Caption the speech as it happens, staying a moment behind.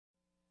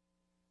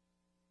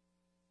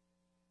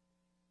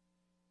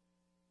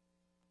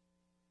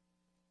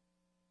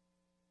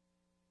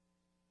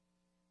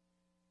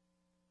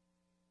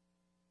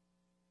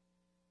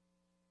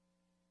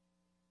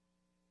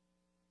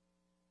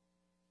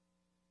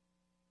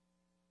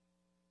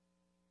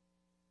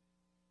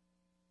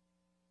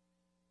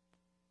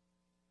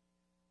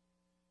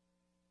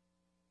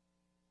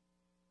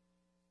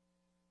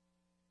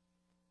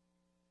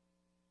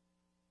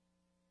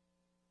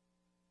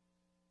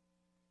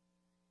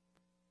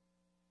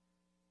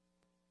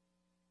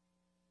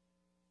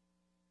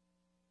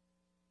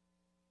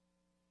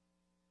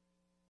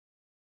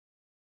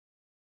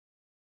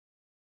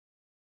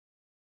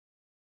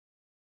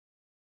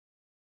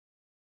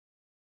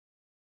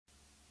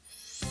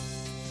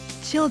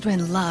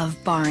Children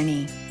love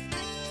Barney.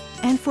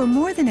 And for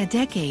more than a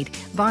decade,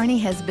 Barney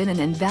has been an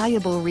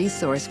invaluable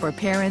resource for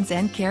parents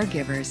and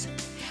caregivers.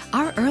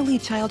 Our early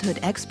childhood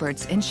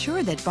experts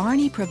ensure that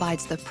Barney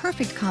provides the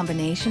perfect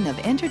combination of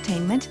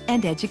entertainment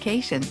and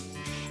education.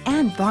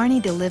 And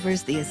Barney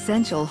delivers the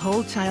essential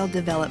whole child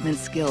development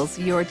skills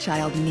your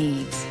child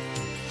needs.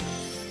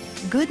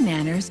 Good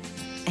manners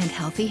and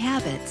healthy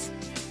habits.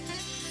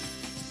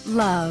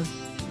 Love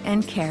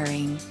and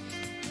caring.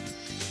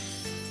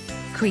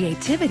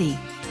 Creativity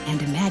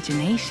and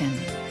imagination.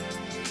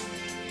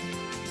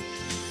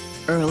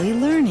 Early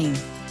learning.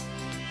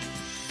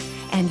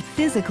 And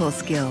physical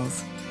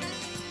skills.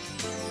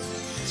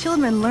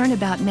 Children learn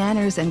about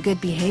manners and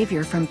good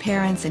behavior from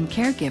parents and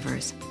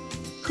caregivers.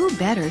 Who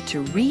better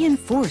to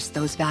reinforce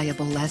those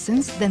valuable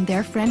lessons than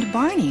their friend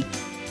Barney?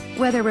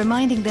 Whether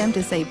reminding them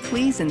to say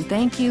please and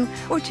thank you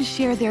or to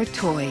share their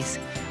toys,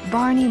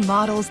 Barney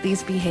models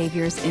these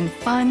behaviors in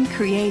fun,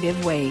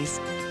 creative ways.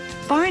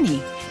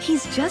 Barney,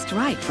 he's just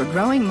right for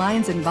growing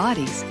minds and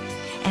bodies.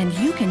 And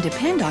you can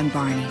depend on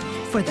Barney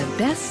for the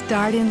best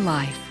start in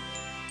life.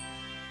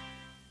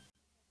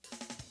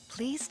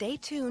 Please stay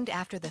tuned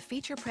after the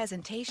feature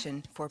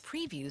presentation for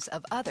previews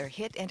of other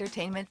hit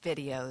entertainment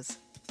videos.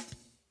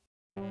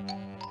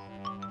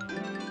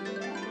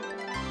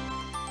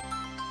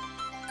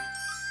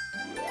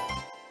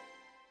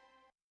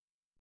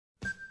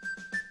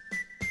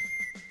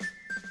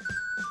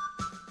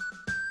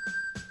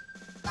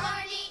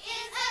 Barney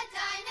is a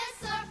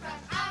dinosaur from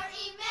our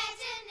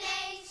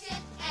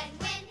imagination, and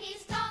when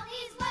he's tall,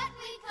 he's what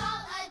we call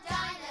a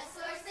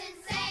dinosaur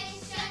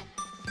sensation.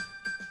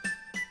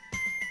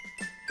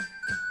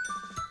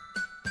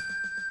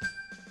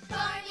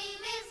 Barney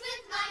lives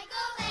with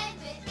Michael and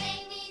with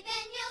Amy,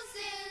 then you'll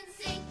soon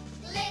see.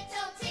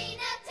 Little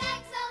Tina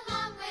tags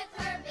along with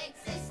her big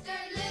sister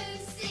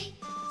Lucy.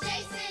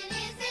 Jason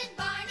is in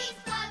Barney's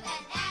club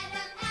and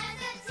Adam has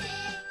a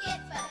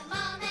ticket, but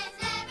Mom has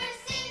never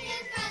seen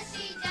him 'cause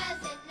she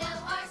doesn't know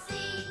our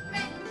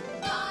secret.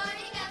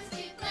 Barney comes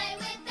to play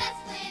with us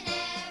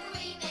whenever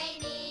we may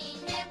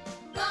need him.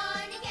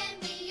 Barney can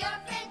be your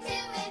friend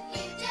too if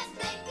you just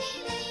make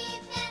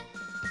believe him.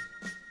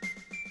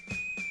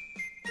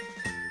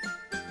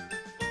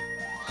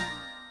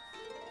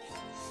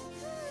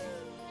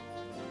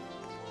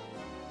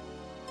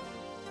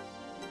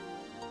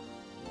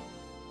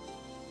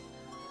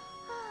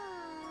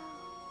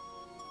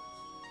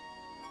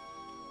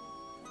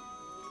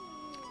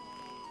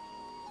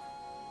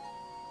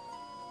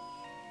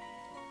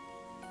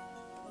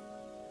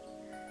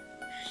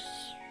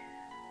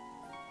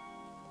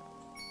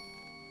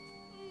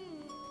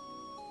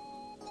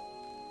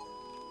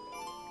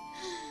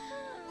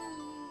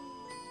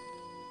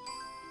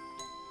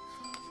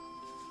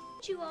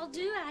 What you all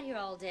do out here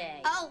all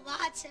day? Oh,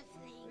 lots of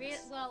things.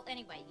 Well,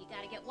 anyway, you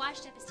gotta get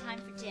washed up. It's time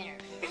for dinner.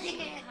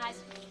 Yeah,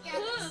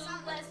 Ooh,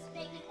 let's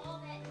make all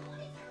that noise.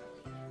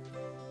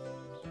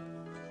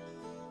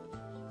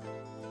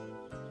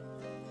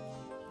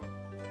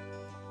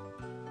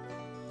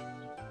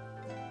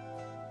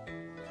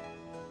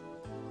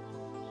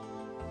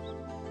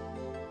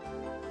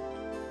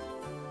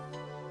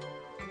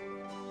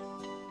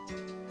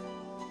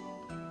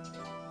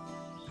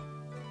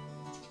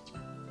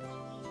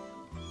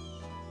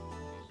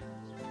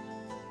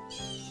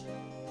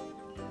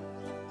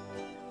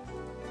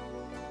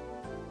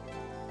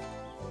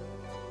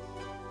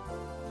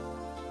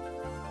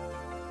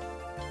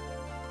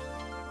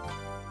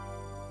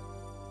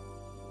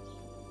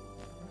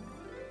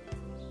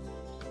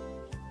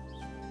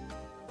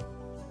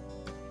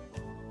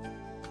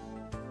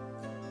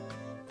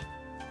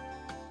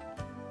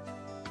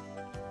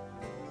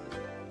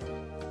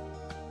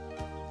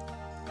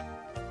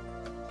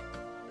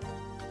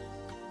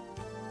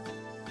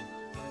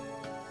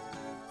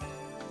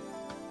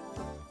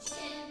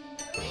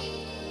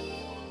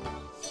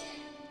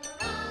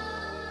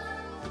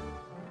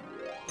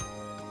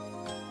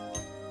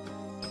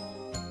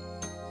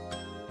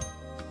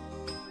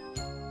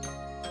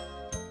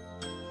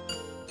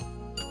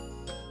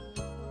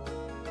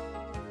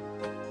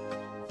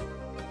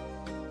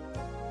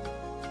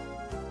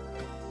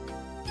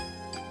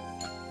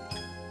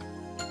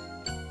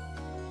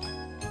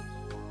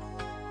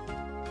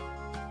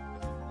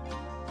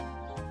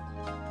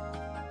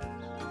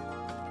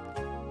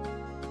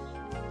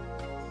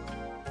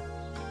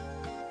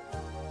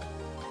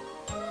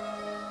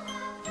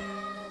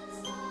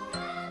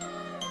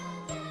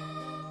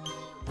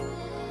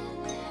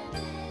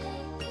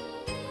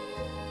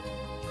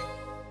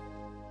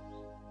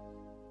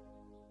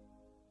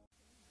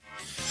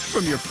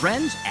 From your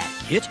friends at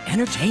Hit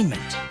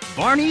Entertainment.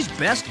 Barney's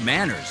Best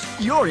Manners,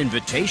 your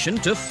invitation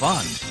to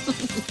fun.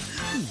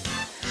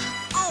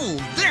 Oh,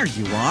 there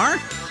you are.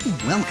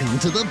 Welcome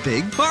to the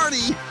big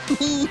party.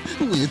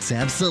 It's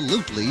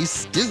absolutely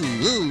stupendous.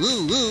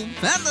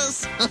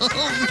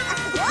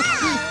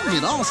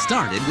 It all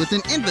started with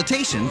an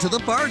invitation to the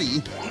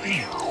party.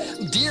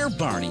 Dear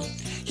Barney,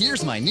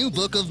 here's my new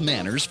book of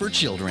manners for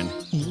children.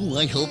 Ooh,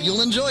 I hope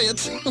you'll enjoy it.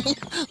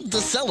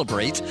 To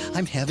celebrate,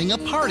 I'm having a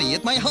party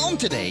at my home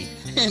today,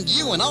 and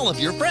you and all of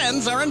your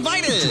friends are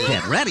invited. To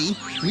get ready,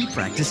 we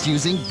practiced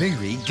using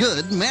very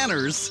good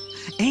manners.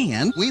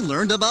 And we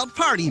learned about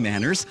party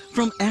manners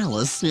from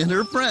Alice and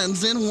her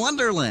friends in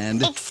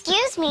Wonderland.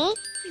 Excuse me,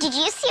 did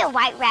you see a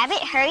white rabbit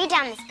hurry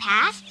down this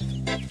path?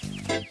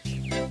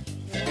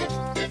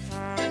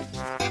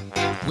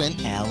 When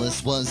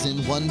Alice was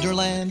in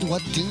Wonderland,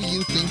 what do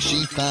you think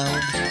she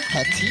found?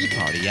 A tea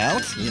party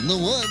out in the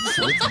woods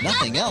with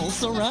nothing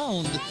else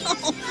around.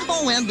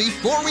 Oh, and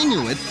before we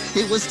knew it,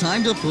 it was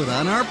time to put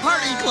on our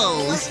party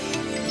clothes.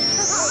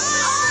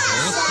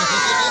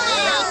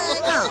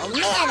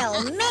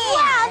 Oh, man.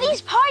 Wow,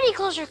 these party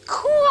clothes are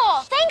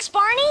cool. Thanks,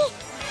 Barney.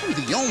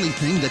 The only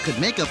thing that could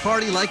make a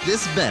party like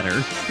this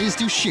better is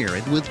to share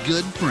it with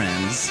good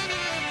friends.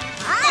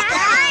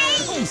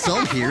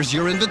 So here's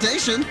your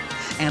invitation,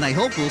 and I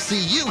hope we'll see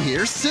you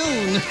here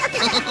soon.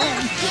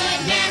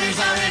 Good manners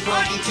are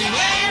important to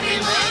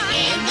everyone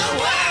in the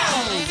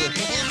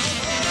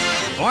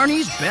world.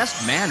 Barney's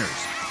Best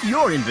Manners,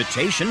 your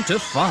invitation to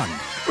fun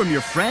from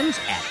your friends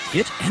at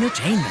Hit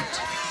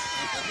Entertainment.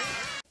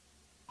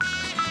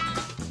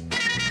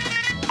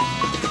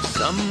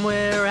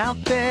 Somewhere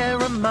out there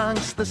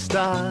amongst the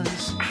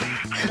stars,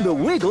 The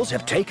Wiggles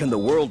have taken the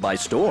world by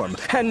storm,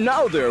 and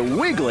now they're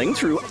wiggling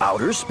through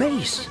outer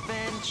space.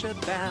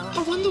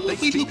 I wonder what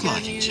we look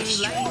like in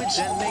Jeff's dreams.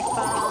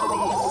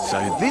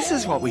 So this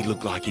is what we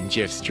look like in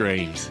Jeff's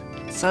dreams.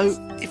 So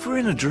if we're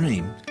in a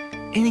dream,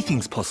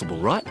 anything's possible,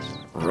 right?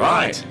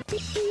 Right.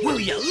 Will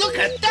you look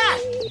at that?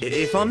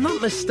 If I'm not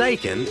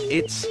mistaken,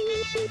 it's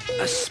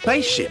a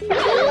spaceship.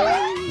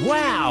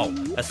 Wow!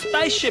 A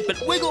spaceship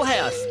at Wiggle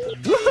House!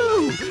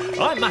 Woohoo!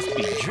 I must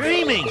be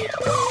dreaming!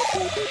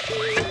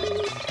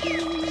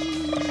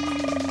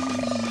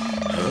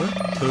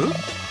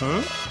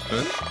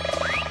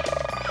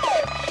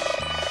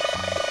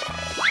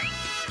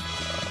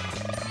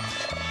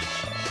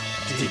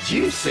 Did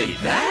you see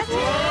that?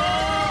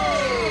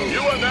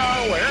 You are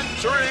now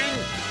entering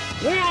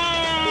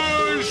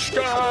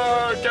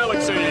Wooshka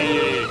Galaxy.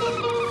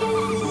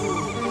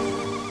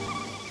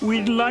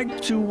 We'd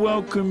like to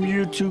welcome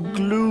you to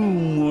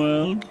Gloom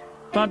World,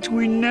 but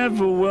we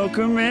never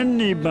welcome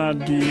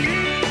anybody.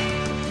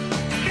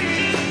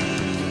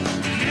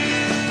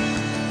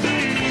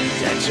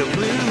 Dance your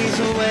gloomies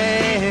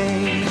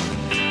away.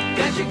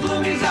 Dance your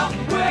gloomies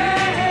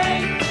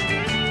away.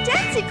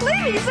 Dance your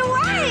gloomies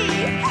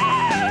away.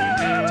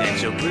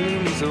 Dance your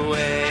gloomies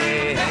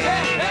away.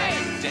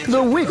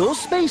 The Wiggle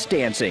Space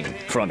Dancing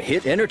from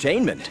Hit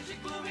Entertainment.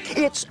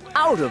 It's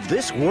out of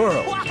this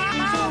world.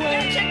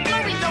 Dance your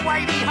gloomies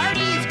away, me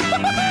hearties.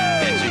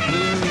 Dance your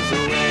gloomies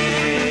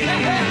away.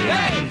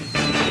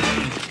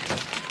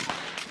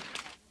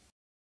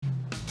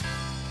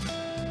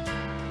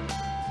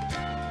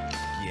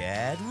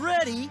 Get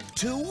ready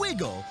to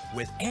wiggle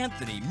with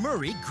Anthony,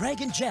 Murray,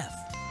 Greg, and Jeff.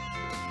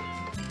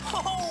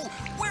 Oh,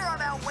 we're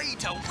on our way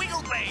to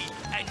Wiggle Bay,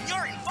 and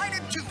you're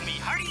invited too, me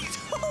hearties.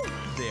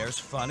 There's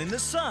fun in the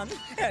sun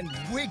and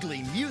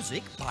wiggly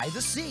music by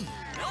the sea.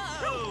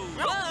 Whoa!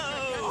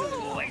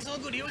 Whoa! Oh, it's all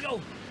good. Here we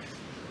go.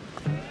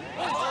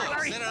 Oh,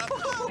 Larry. Set it up. Oh,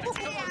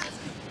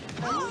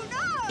 no.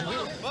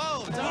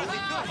 Whoa, Dorothy,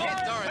 good hit,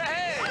 Dorothy.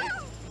 Hey!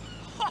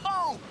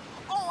 Oh,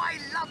 I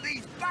love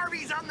these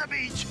Barbies on the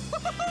beach.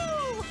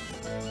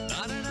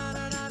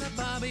 Da-da-da-da-da,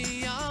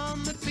 Bobby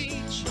on the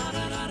beach.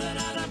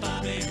 Da-da-da-da-da,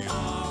 Bobby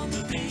on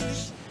the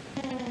beach.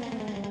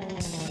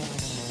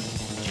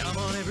 Come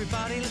on,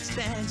 everybody, let's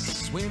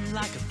dance, swim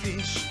like a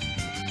fish.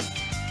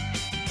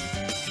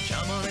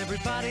 Come on,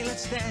 everybody,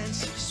 let's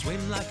dance,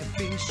 swim like a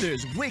fish.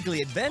 There's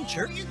wiggly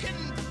adventure. You can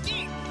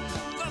eat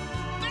the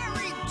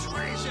buried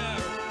treasure.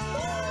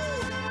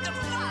 Ooh, the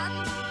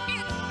fun,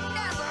 it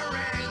never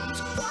ends.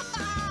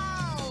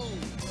 Wow!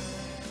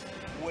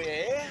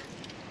 Where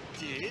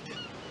did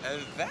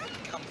that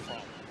come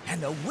from?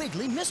 And a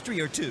wiggly mystery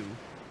or two.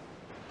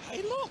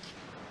 Hey, look.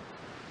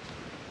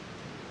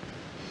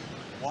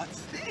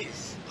 What's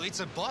this? It's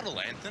a bottle,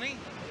 Anthony.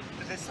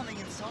 But there's something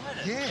inside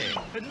it.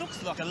 Yeah. It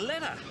looks like a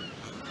letter.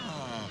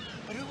 Oh,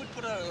 but who would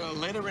put a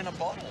letter in a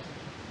bottle?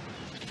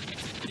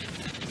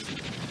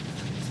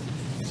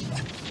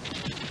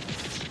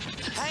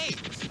 Hey,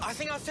 I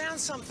think I found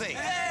something.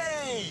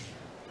 Hey!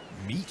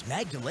 Meet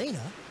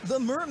Magdalena, the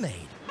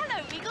mermaid.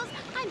 Hello, Wiggles.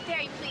 I'm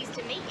very pleased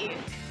to meet you.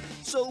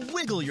 So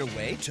wiggle your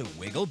way to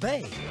Wiggle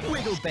Bay.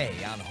 Wiggle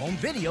Bay on home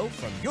video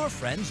from your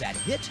friends at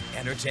Hit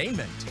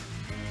Entertainment.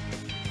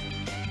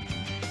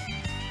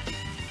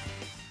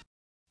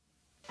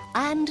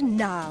 And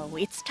now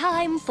it's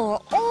time for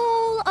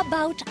All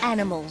About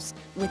Animals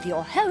with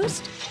your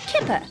host,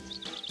 Kipper.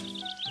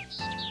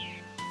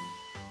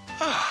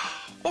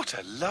 Ah, what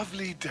a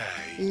lovely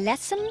day.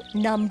 Lesson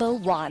number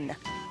 1.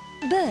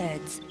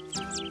 Birds.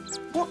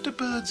 What do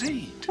birds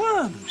eat?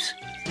 Worms.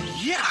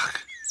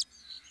 Yuck!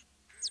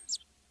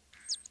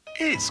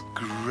 It's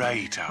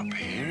great up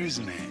here,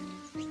 isn't it?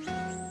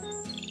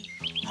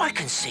 I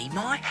can see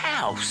my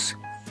house.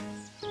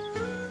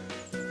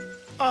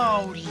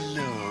 Oh,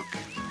 look.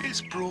 It's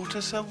brought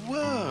us a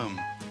worm.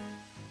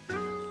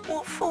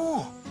 What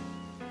for?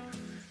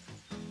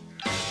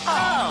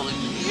 Oh,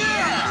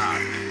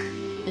 yeah!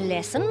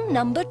 Lesson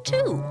number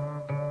 2.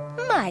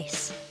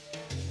 Mice.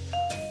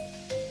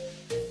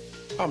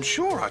 I'm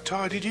sure I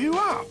tidied you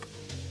up.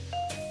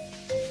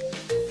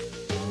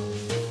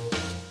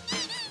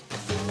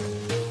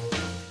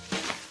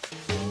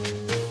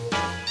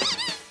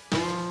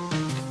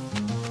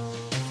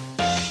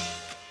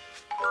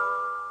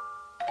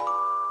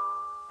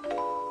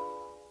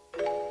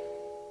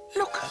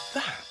 Look at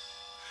that.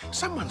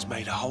 Someone's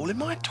made a hole in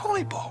my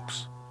toy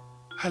box.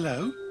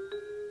 Hello?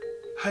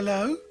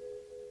 Hello?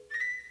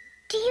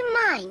 Do you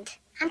mind?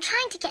 I'm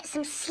trying to get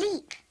some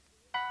sleep.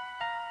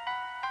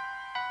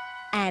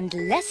 And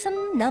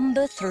lesson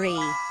number 3.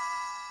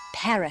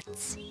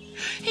 Parrots.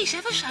 He's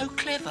ever so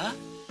clever.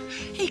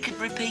 He can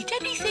repeat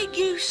anything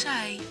you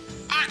say.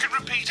 I can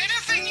repeat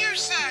anything you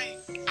say.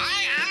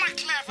 I am a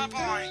clever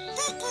boy.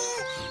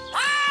 Cuckoo!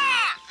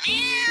 Ah!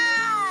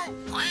 Meow!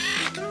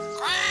 Quack!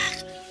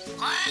 Quack!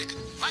 Quack!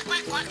 Quack!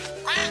 Quack! Quack!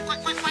 Quack!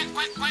 Quack! Quack! Quack!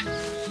 Quack! Quack!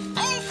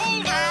 Don't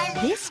fall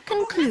down! This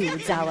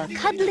concludes our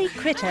cuddly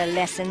critter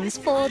lessons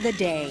for the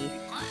day.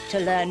 To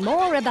learn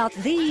more about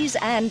these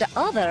and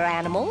other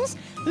animals,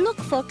 look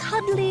for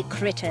Cuddly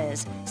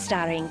Critters,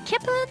 starring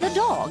Kipper the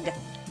dog.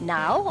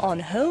 Now on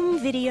home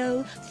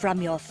video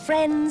from your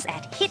friends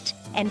at Hit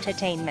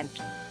Entertainment.